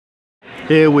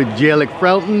Here with Jalek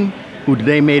Felton, who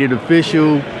today made it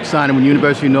official, signing with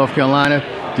University of North Carolina.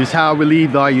 Just how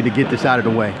relieved are you to get this out of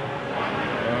the way?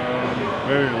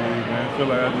 Very relieved, man. I feel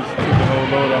like I just took the whole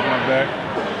load off my back.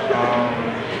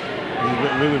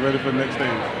 Really ready for the next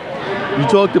stage. You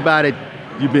talked about it.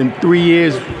 You've been 3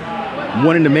 years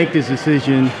wanting to make this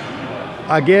decision.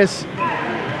 I guess,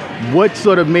 what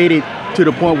sort of made it to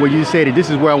the point where you say that this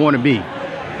is where I want to be?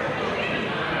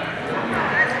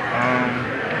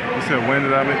 You said, when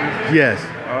did I make this? Yes.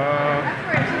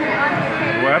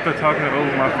 Well, after talking it over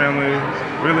with my family,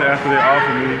 really after they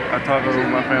offered me, I talked over with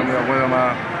my family. I went on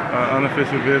my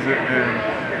unofficial visit,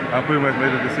 and I pretty much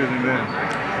made a decision then.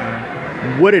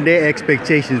 What are their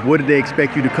expectations? What did they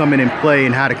expect you to come in and play,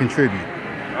 and how to contribute?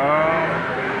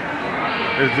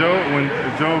 When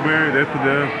Joe Barry, they're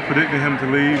predicting him to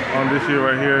leave on this year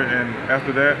right here, and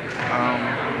after that,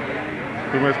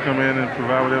 pretty much come in and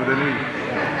provide whatever they need.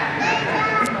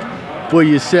 For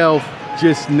yourself,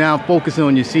 just now focusing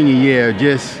on your senior year,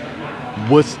 just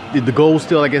what's the goal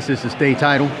still, I guess, is the state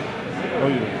title? Oh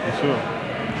yeah, for sure.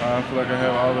 I feel like I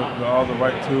have all the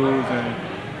right tools, and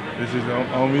it's just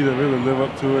on me to really live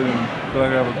up to it, and I feel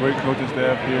like I have a great coaching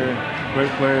staff here,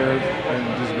 great players, and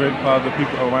just great positive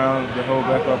people around the whole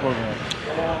basketball program.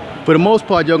 For the most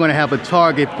part, you're going to have a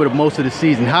target for the most of the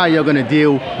season. How are you going to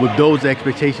deal with those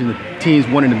expectations of teams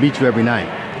wanting to beat you every night?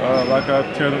 Like I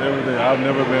tell them every day, I've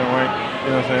never been ranked,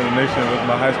 in the nation with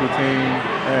my high school team,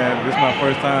 and this is my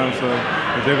first time. So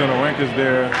if they're going to rank us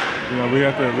there, we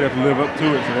have to live up to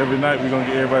it. So every night we're going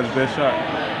to get everybody's best shot.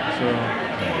 So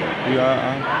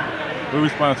we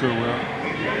respond to it well.